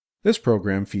This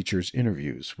program features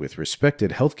interviews with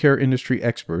respected healthcare industry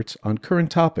experts on current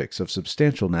topics of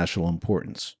substantial national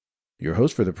importance. Your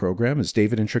host for the program is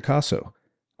David Intricasso,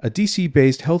 a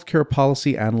DC-based healthcare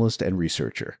policy analyst and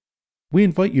researcher. We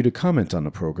invite you to comment on the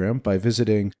program by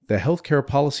visiting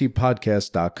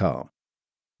thehealthcarepolicypodcast.com.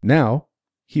 Now,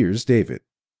 here's David.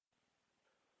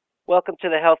 Welcome to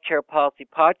the Healthcare Policy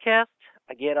Podcast.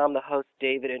 Again, I'm the host,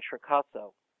 David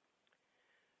Intricasso.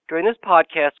 During this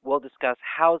podcast, we'll discuss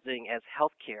housing as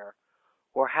healthcare,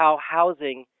 or how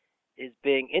housing is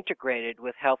being integrated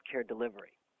with healthcare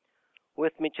delivery.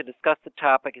 With me to discuss the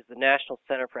topic is the National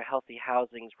Center for Healthy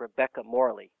Housing's Rebecca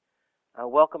Morley.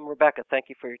 Welcome, Rebecca. Thank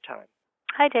you for your time.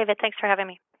 Hi, David. Thanks for having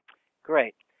me.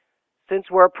 Great. Since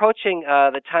we're approaching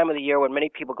the time of the year when many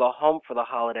people go home for the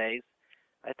holidays,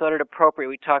 I thought it appropriate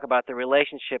we talk about the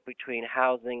relationship between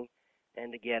housing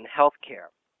and, again, healthcare.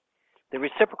 The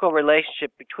reciprocal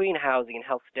relationship between housing and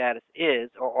health status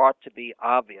is, or ought to be,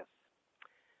 obvious.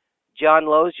 John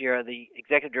Lozier, the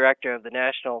executive director of the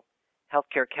National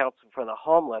Healthcare Council for the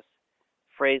Homeless,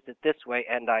 phrased it this way,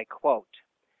 and I quote,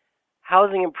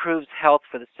 "Housing improves health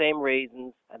for the same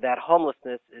reasons that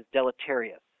homelessness is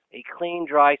deleterious. A clean,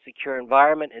 dry, secure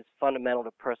environment is fundamental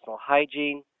to personal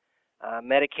hygiene,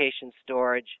 medication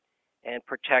storage, and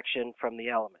protection from the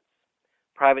elements.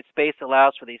 Private space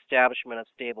allows for the establishment of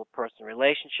stable personal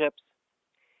relationships.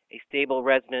 A stable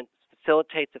residence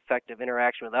facilitates effective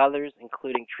interaction with others,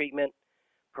 including treatment,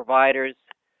 providers,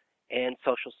 and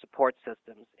social support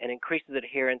systems, and increases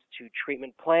adherence to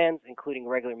treatment plans, including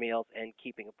regular meals and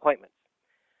keeping appointments.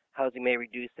 Housing may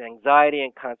reduce anxiety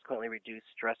and consequently reduce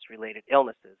stress-related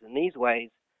illnesses. In these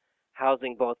ways,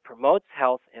 housing both promotes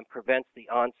health and prevents the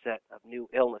onset of new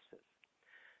illnesses."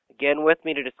 Again, with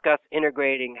me to discuss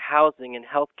integrating housing and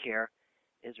healthcare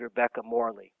is Rebecca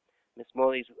Morley. Ms.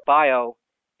 Morley's bio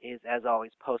is, as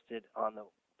always, posted on the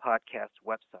podcast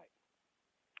website.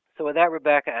 So with that,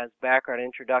 Rebecca, as background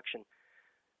introduction,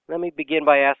 let me begin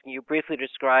by asking you briefly to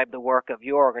describe the work of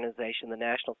your organization, the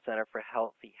National Center for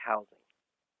Healthy Housing.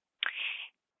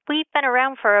 We've been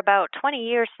around for about 20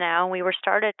 years now. We were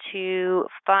started to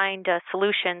find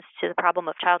solutions to the problem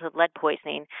of childhood lead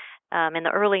poisoning. In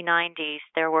the early 90s,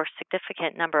 there were a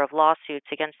significant number of lawsuits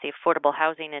against the affordable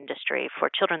housing industry for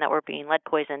children that were being lead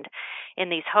poisoned in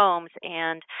these homes.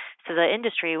 And so the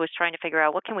industry was trying to figure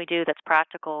out what can we do that's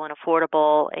practical and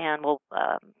affordable and will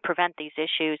prevent these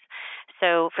issues.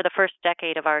 So for the first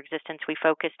decade of our existence, we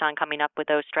focused on coming up with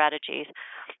those strategies.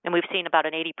 And we've seen about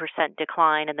an 80%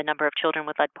 decline in the number of children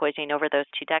with lead poisoning over those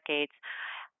 2 decades.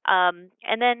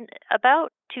 And then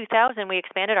about 2000, we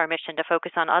expanded our mission to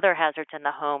focus on other hazards in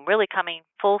the home, really coming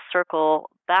full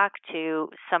circle back to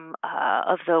some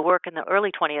of the work in the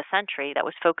early 20th century that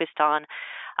was focused on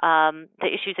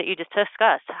the issues that you just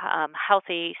discussed,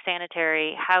 healthy,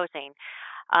 sanitary housing.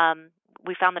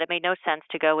 We found that it made no sense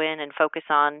to go in and focus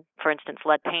on, for instance,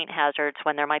 lead paint hazards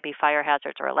when there might be fire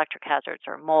hazards or electric hazards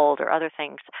or mold or other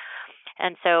things.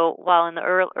 And so while in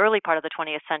the early part of the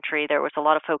 20th century, there was a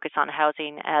lot of focus on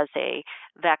housing as a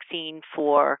vaccine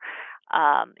for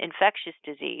infectious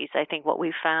disease, I think what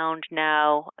we've found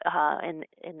now in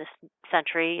this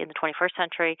century, in the 21st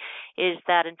century, is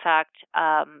that, in fact,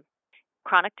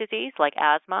 chronic disease like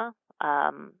asthma,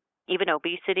 even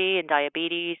obesity and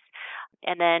diabetes,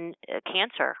 and then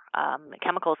cancer,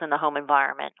 chemicals in the home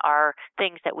environment are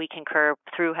things that we can curb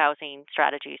through housing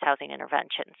strategies, housing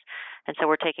interventions. And so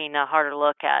we're taking a harder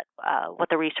look at what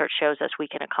the research shows us we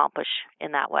can accomplish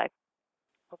in that way.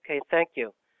 Okay, thank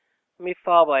you. Let me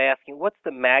follow by asking, what's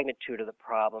the magnitude of the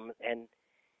problem? And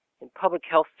in public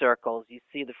health circles, you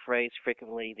see the phrase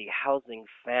frequently, the housing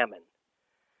famine.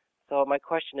 So my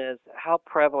question is, how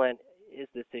prevalent is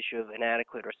this issue of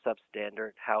inadequate or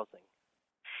substandard housing?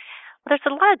 There's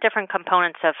a lot of different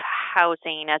components of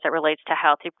housing as it relates to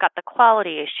health. You've got the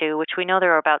quality issue, which we know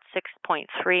there are about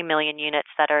 6.3 million units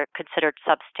that are considered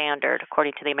substandard,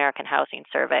 according to the American Housing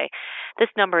Survey. This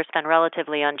number has been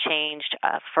relatively unchanged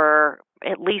for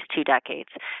at least 2 decades.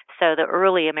 So the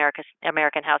early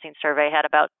American Housing Survey had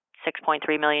about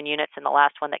 6.3 million units, and the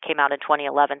last one that came out in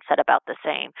 2011 said about the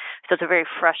same. So it's a very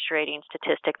frustrating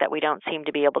statistic that we don't seem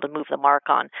to be able to move the mark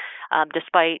on,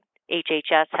 despite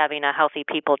HHS having a Healthy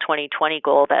People 2020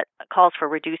 goal that calls for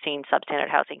reducing substandard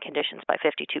housing conditions by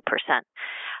 52%.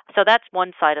 So that's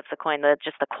one side of the coin,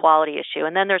 just the quality issue.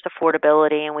 And then there's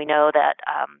affordability, and we know that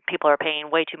people are paying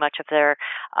way too much of their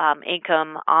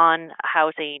income on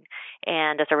housing,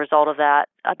 and as a result of that,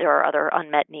 there are other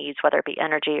unmet needs, whether it be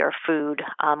energy or food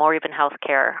or even health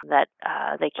care that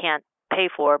they can't pay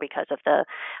for because of the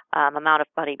amount of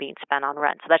money being spent on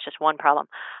rent. So that's just one problem.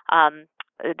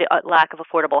 the lack of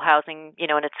affordable housing, in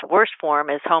its worst form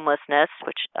is homelessness,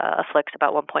 which afflicts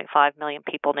about 1.5 million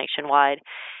people nationwide.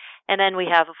 And then we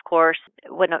have, of course,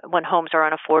 when homes are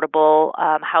unaffordable,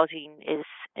 housing is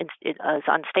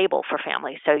unstable for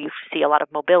families. So you see a lot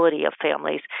of mobility of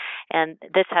families, and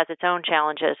this has its own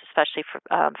challenges, especially for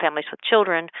families with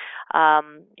children.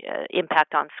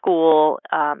 Impact on school,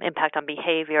 impact on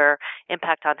behavior,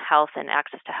 impact on health and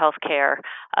access to health care.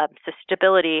 So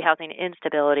housing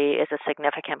instability is a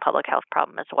significant public health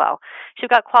problem as well. So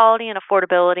you've got quality and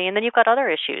affordability, and then you've got other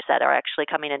issues that are actually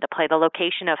coming into play. The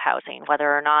location of housing, whether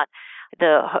or not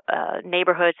the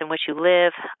neighborhoods in which you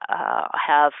live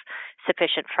have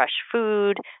sufficient fresh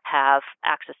food, have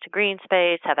access to green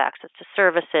space, have access to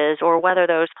services, or whether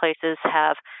those places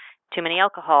have too many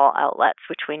alcohol outlets,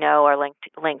 which we know are linked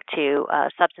to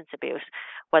substance abuse,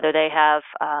 whether they have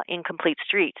incomplete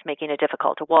streets, making it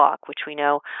difficult to walk, which we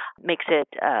know makes it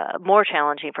more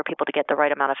challenging for people to get the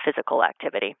right amount of physical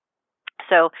activity.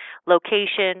 So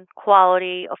location,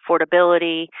 quality,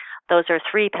 affordability, those are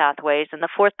three pathways. And the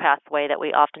fourth pathway that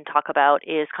we often talk about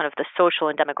is kind of the social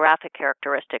and demographic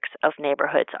characteristics of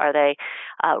neighborhoods. Are they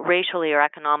racially or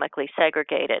economically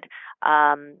segregated,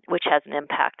 which has an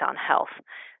impact on health?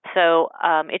 So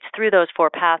it's through those four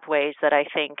pathways that I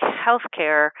think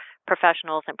healthcare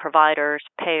professionals and providers,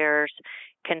 payers,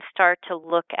 can start to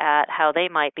look at how they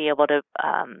might be able to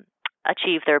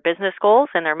achieve their business goals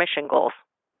and their mission goals.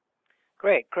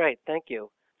 Great, thank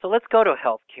you. So let's go to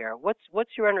healthcare.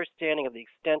 What's your understanding of the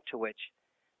extent to which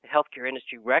the healthcare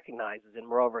industry recognizes and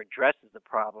moreover addresses the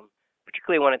problem,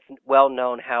 particularly when it's well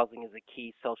known housing is a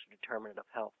key social determinant of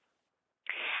health?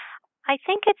 I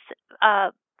think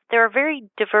there are very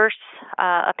diverse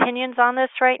opinions on this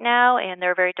right now, and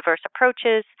there are very diverse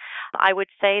approaches. I would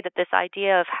say that this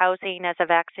idea of housing as a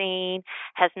vaccine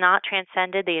has not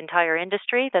transcended the entire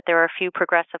industry, that there are a few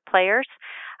progressive players.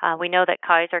 We know that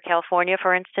Kaiser, California,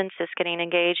 for instance, is getting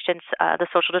engaged in the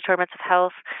social determinants of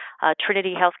health,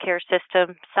 Trinity Healthcare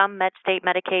System, some state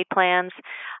Medicaid plans,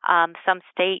 some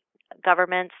state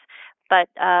governments. But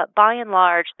by and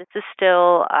large, this is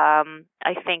still,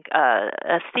 I think,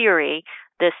 a theory,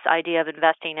 this idea of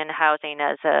investing in housing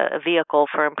as a vehicle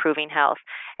for improving health,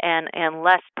 and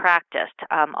less practiced,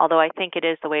 although I think it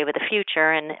is the wave of the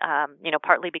future, and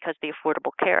partly because the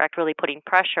Affordable Care Act really putting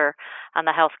pressure on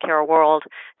the healthcare world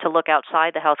to look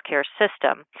outside the healthcare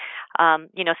system.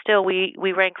 Still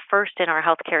we rank first in our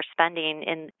healthcare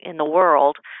spending in the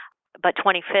world, but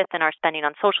 25th in our spending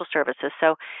on social services.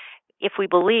 So if we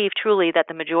believe truly that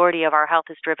the majority of our health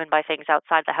is driven by things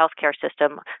outside the healthcare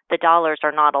system, the dollars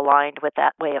are not aligned with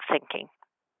that way of thinking.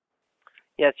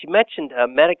 Yes, you mentioned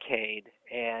Medicaid,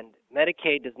 and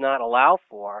Medicaid does not allow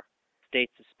for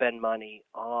states to spend money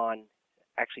on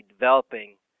actually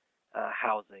developing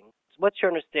housing. So what's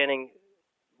your understanding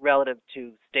relative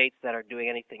to states that are doing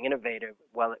anything innovative,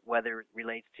 whether it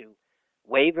relates to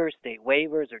waivers, state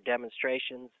waivers, or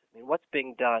demonstrations? I mean, what's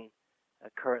being done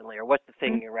currently, or what's the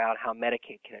thinking around how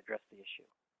Medicaid can address the issue?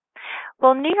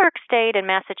 Well, New York State and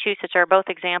Massachusetts are both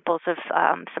examples of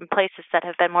some places that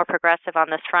have been more progressive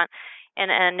on this front.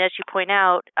 And as you point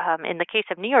out, in the case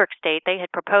of New York State, they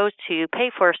had proposed to pay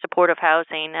for supportive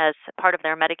housing as part of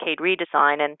their Medicaid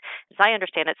redesign. And as I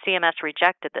understand it, CMS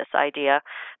rejected this idea,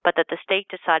 but that the state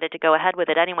decided to go ahead with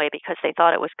it anyway because they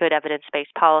thought it was good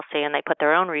evidence-based policy, and they put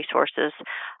their own resources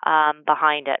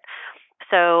behind it.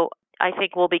 So I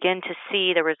think we'll begin to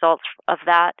see the results of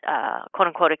that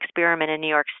quote-unquote experiment in New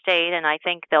York State, and I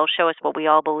think they'll show us what we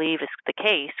all believe is the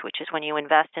case, which is when you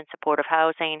invest in supportive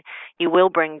housing, you will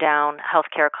bring down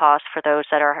healthcare costs for those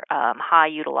that are high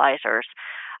utilizers.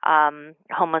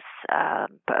 Homeless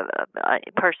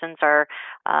persons are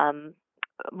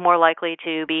more likely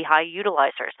to be high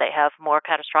utilizers. They have more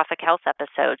catastrophic health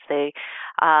episodes. They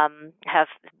have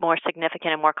more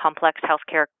significant and more complex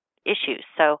healthcare issues.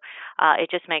 So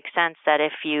it just makes sense that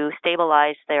if you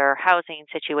stabilize their housing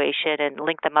situation and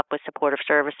link them up with supportive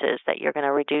services, that you're going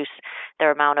to reduce their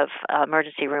amount of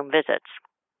emergency room visits.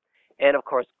 And, of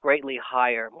course, greatly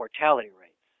higher mortality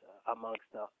rates amongst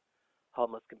the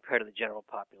homeless compared to the general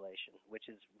population, which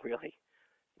is really,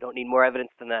 you don't need more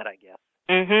evidence than that, I guess.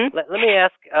 Mm-hmm. Let me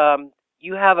ask,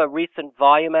 you have a recent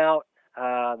volume out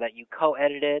that you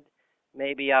co-edited.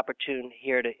 Maybe opportune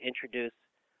here to introduce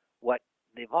what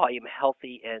the volume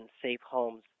Healthy and Safe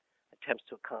Homes attempts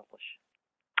to accomplish.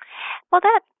 Well,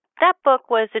 that That book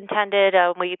was intended,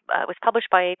 it was published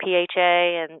by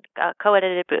APHA and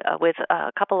co-edited with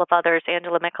a couple of others,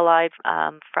 Angela Mikolai,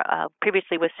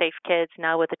 previously with Safe Kids,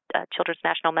 now with the Children's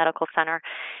National Medical Center,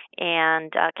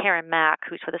 and Karen Mack,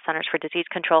 who's with the Centers for Disease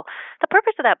Control. The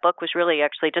purpose of that book was really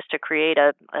actually just to create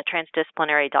a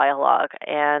transdisciplinary dialogue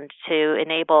and to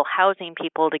enable housing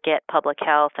people to get public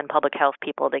health and public health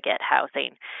people to get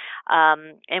housing.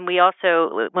 And we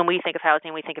also, when we think of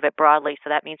housing, we think of it broadly. So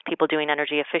that means people doing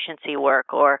energy efficiency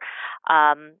work or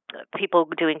people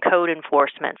doing code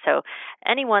enforcement. So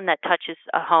anyone that touches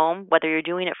a home, whether you're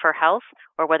doing it for health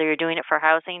or whether you're doing it for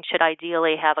housing, should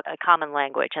ideally have a common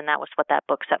language. And that was what that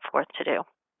book set forth to do.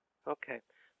 Okay.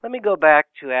 Let me go back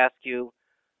to ask you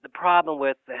the problem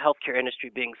with the healthcare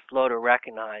industry being slow to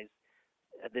recognize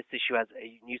this issue as,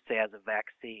 you say, as a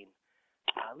vaccine.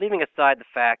 Leaving aside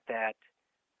the fact that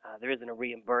there isn't a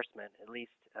reimbursement, at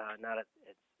least not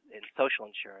in social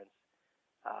insurance,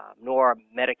 nor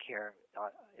Medicare,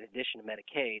 in addition to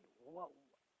Medicaid.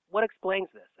 What explains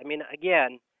this? I mean,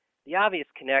 again, the obvious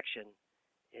connection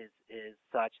is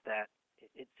such that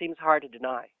it seems hard to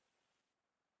deny.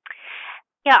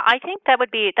 Yeah, I think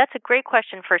that's a great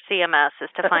question for CMS, is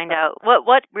to find out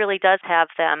what really does have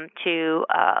them to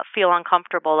feel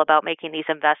uncomfortable about making these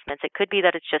investments. It could be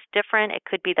that it's just different. It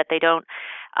could be that they don't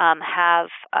have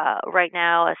right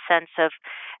now a sense of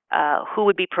who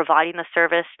would be providing the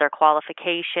service, their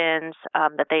qualifications,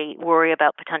 that they worry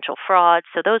about potential fraud.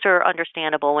 So those are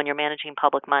understandable when you're managing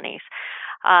public monies.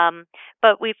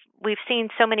 But we've seen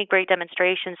so many great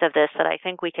demonstrations of this that I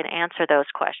think we can answer those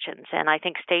questions, and I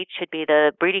think states should be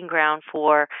the breeding ground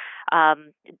for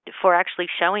actually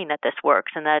showing that this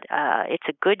works and that it's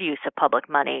a good use of public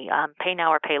money, pay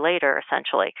now or pay later,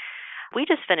 essentially. We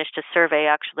just finished a survey,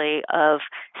 actually, of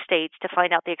states to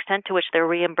find out the extent to which they're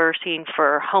reimbursing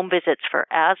for home visits for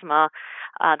asthma,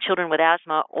 children with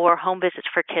asthma, or home visits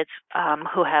for kids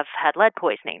who have had lead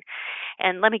poisoning.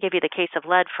 And let me give you the case of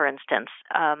lead, for instance.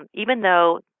 Even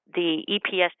though the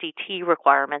EPSDT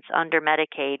requirements under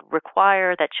Medicaid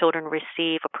require that children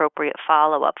receive appropriate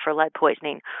follow-up for lead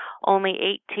poisoning,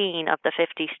 only 18 of the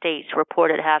 50 states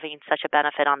reported having such a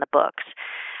benefit on the books.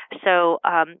 So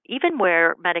even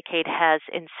where Medicaid has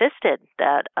insisted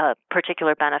that a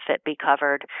particular benefit be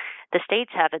covered, the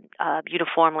states haven't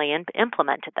uniformly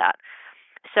implemented that.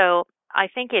 So I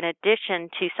think in addition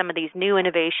to some of these new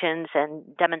innovations and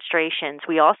demonstrations,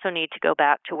 we also need to go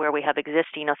back to where we have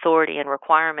existing authority and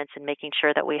requirements and making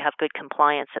sure that we have good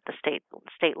compliance at the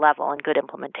state level and good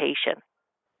implementation.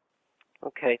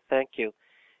 Okay, thank you.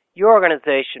 Your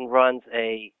organization runs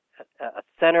a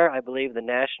center, I believe, the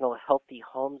National Healthy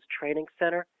Homes Training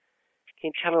Center. Can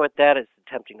you tell me what that is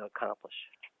attempting to accomplish?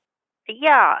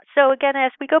 Yeah. So again,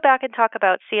 as we go back and talk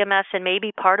about CMS, and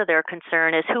maybe part of their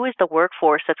concern is who is the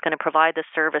workforce that's going to provide the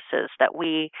services that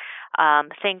we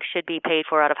think should be paid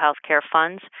for out of healthcare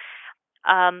funds.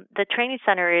 The training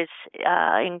center is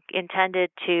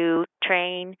intended to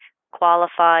train,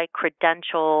 qualify,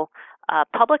 credential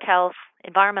public health,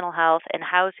 environmental health, and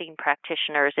housing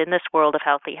practitioners in this world of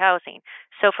healthy housing.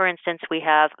 So, for instance, we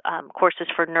have courses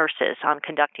for nurses on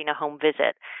conducting a home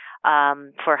visit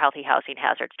for healthy housing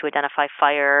hazards to identify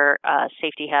fire,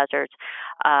 safety hazards,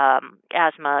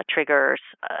 asthma triggers,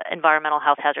 environmental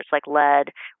health hazards like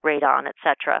lead, radon,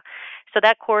 etc. So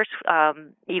that course,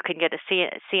 you can get a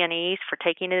CNEs for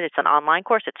taking it. It's an online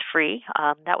course. It's free.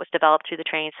 That was developed through the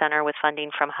training center with funding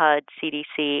from HUD,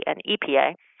 CDC, and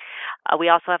EPA. We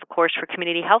also have a course for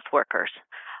community health workers.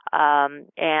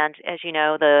 And as you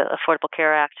know, the Affordable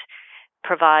Care Act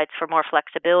provides for more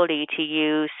flexibility to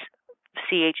use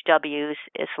CHWs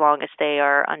as long as they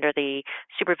are under the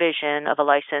supervision of a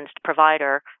licensed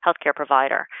provider, healthcare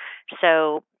provider.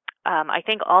 So I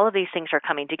think all of these things are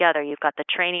coming together. You've got the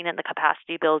training and the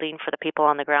capacity building for the people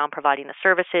on the ground providing the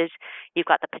services. You've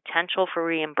got the potential for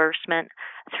reimbursement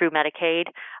through Medicaid.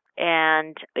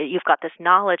 And you've got this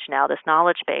knowledge now, this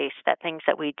knowledge base that things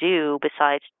that we do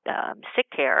besides sick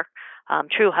care,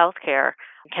 true health care,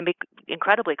 can be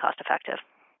incredibly cost effective.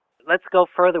 Let's go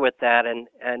further with that.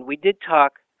 And we did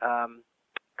talk a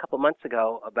couple months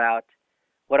ago about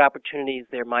what opportunities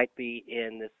there might be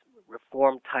in this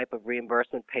reform type of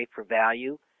reimbursement, pay for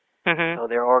value. Mm-hmm. So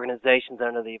there are organizations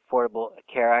under the Affordable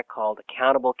Care Act called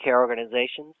accountable care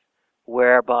organizations,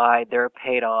 whereby they're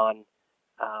paid on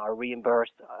or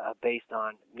reimbursed based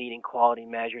on meeting quality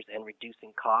measures and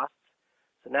reducing costs.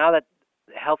 So now that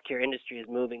the healthcare industry is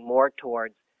moving more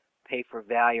towards pay for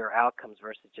value or outcomes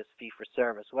versus just fee for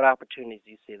service, what opportunities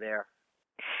do you see there?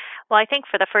 Well, I think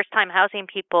for the first time, housing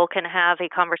people can have a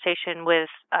conversation with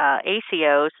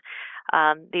ACOs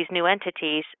these new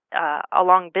entities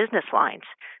along business lines.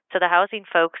 So the housing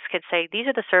folks can say, these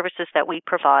are the services that we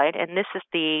provide, and this is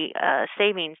the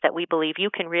savings that we believe you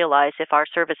can realize if our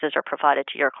services are provided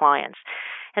to your clients.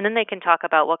 And then they can talk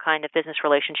about what kind of business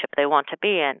relationship they want to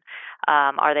be in.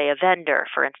 Are they a vendor,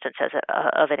 for instance,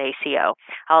 of an ACO?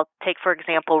 I'll take, for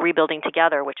example, Rebuilding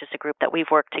Together, which is a group that we've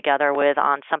worked together with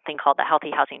on something called the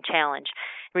Healthy Housing Challenge.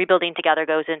 Rebuilding Together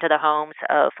goes into the homes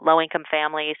of low-income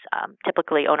families,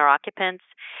 typically owner-occupants,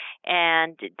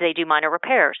 and they do minor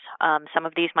repairs. Some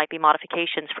of these might be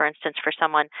modifications, for instance, for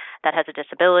someone that has a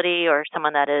disability or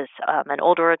someone that is an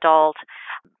older adult.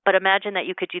 But imagine that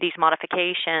you could do these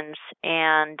modifications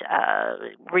and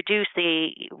reduce the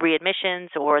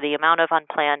readmissions or the amount of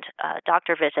unplanned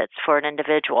doctor visits for an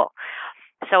individual.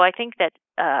 So I think that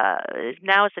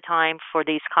now is the time for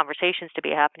these conversations to be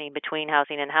happening between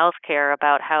housing and healthcare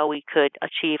about how we could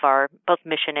achieve our both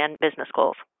mission and business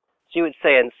goals. So you would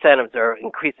say incentives are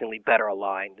increasingly better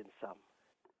aligned in some.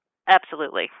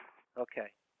 Absolutely. Okay.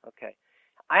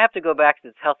 I have to go back to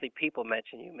this healthy people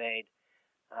mention you made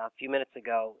a few minutes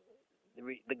ago.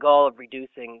 The goal of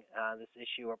reducing this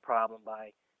issue or problem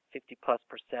by 50+%.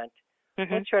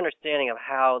 Mm-hmm. What's your understanding of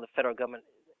how the federal government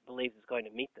believes is going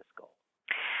to meet this goal?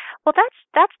 Well,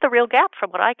 that's the real gap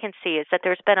from what I can see, is that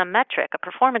there's been a metric, a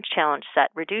performance challenge set,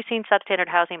 reducing substandard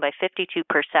housing by 52%.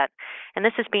 And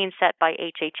this is being set by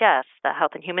HHS, the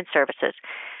Health and Human Services.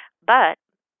 But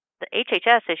the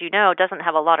HHS, as you know, doesn't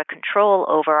have a lot of control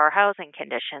over our housing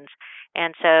conditions.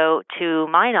 And so to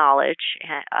my knowledge,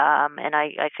 and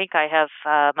I think I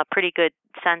have a pretty good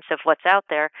sense of what's out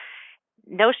there,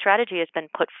 no strategy has been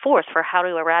put forth for how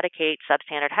to eradicate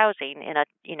substandard housing in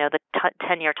the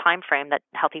 10-year time frame that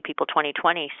Healthy People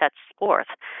 2020 sets forth.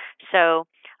 So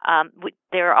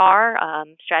there are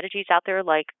strategies out there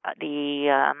like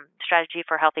the strategy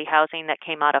for healthy housing that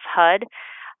came out of HUD.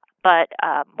 But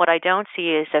what I don't see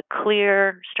is a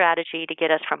clear strategy to get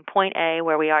us from point A,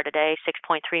 where we are today,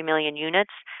 6.3 million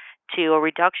units, to a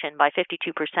reduction by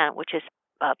 52%, which is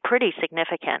pretty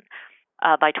significant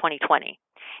by 2020.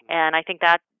 And I think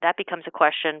that becomes a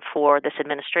question for this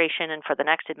administration and for the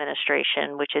next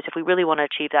administration, which is, if we really want to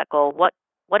achieve that goal, what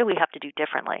do we have to do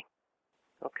differently?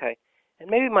 Okay. And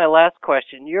maybe my last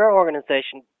question, your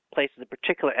organization places a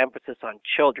particular emphasis on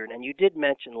children, and you did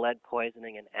mention lead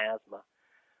poisoning and asthma.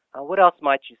 What else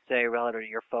might you say relative to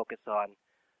your focus on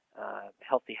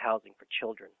healthy housing for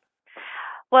children?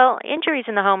 Well, injuries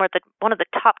in the home are one of the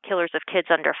top killers of kids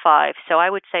under 5. So I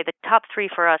would say the top 3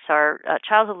 for us are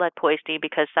childhood lead poisoning,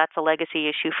 because that's a legacy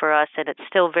issue for us, and it's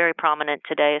still very prominent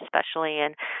today, especially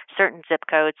in certain zip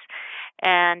codes.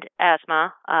 And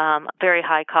asthma, very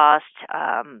high cost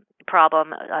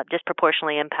problem,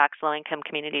 disproportionately impacts low-income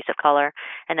communities of color.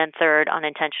 And then third,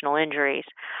 unintentional injuries.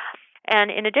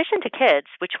 And in addition to kids,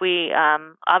 which we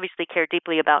obviously care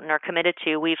deeply about and are committed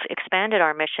to, we've expanded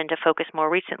our mission to focus more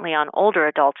recently on older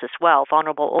adults as well,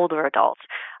 vulnerable older adults,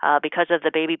 because of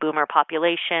the baby boomer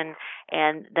population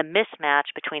and the mismatch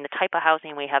between the type of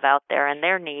housing we have out there and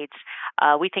their needs.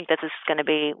 We think that this is going to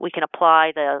be, we can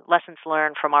apply the lessons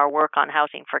learned from our work on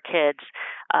housing for kids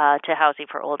to housing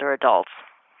for older adults.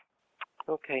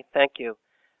 Okay, thank you.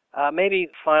 Maybe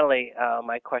finally,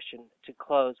 my question to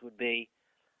close would be,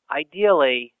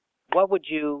 ideally, what would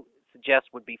you suggest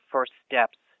would be first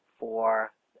steps for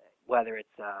whether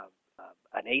it's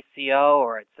an ACO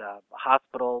or it's a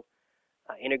hospital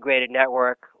integrated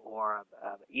network, or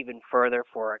even further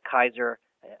for a Kaiser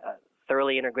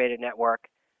thoroughly integrated network?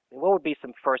 What would be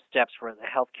some first steps for the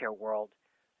healthcare world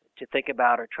to think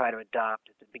about or try to adopt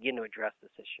to begin to address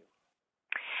this issue?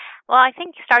 Well, I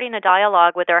think starting a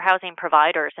dialogue with our housing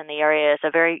providers in the area is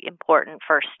a very important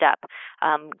first step.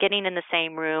 Getting in the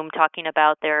same room, talking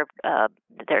about their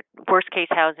worst-case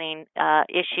housing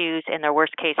issues and their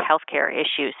worst-case healthcare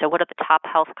issues. So what are the top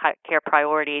healthcare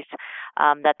priorities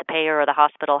that the payer or the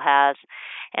hospital has?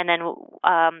 And then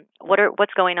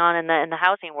what's going on in the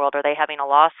housing world? Are they having a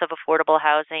loss of affordable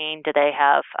housing? Do they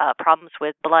have problems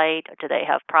with blight? Do they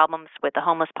have problems with the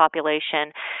homeless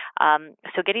population?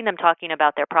 So getting them talking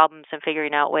about their problems and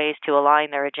figuring out ways to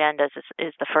align their agendas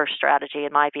is the first strategy,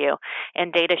 in my view.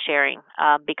 And data sharing,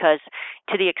 because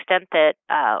to the extent that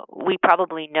we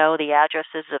probably know the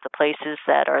addresses of the places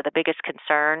that are the biggest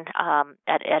concern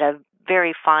at a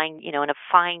very fine, in a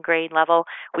fine grade level,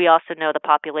 we also know the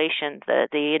population,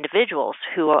 the individuals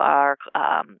who are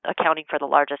accounting for the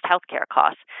largest healthcare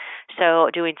costs. So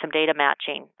doing some data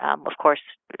matching, of course,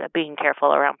 being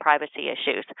careful around privacy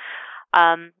issues.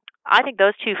 I think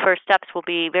those two first steps will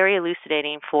be very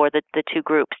elucidating for the two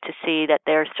groups to see that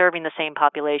they're serving the same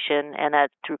population and that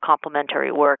through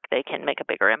complementary work they can make a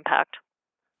bigger impact.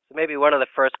 So maybe one of the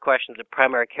first questions a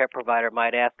primary care provider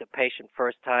might ask a patient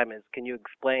first time is, can you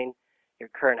explain your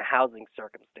current housing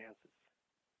circumstances?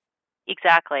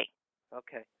 Exactly.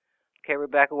 Okay. Okay,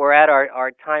 Rebecca, we're at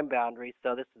our time boundary,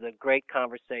 so this is a great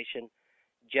conversation.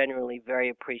 Genuinely very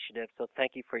appreciative, so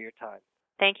thank you for your time.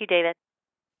 Thank you, David.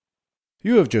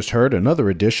 You have just heard another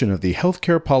edition of the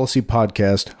Healthcare Policy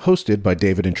Podcast hosted by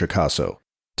David Introcaso.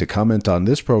 To comment on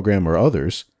this program or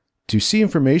others, to see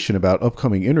information about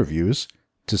upcoming interviews,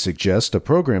 to suggest a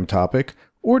program topic,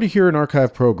 or to hear an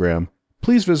archive program,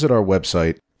 please visit our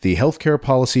website,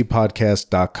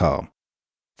 thehealthcarepolicypodcast.com.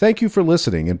 Thank you for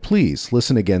listening, and please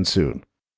listen again soon.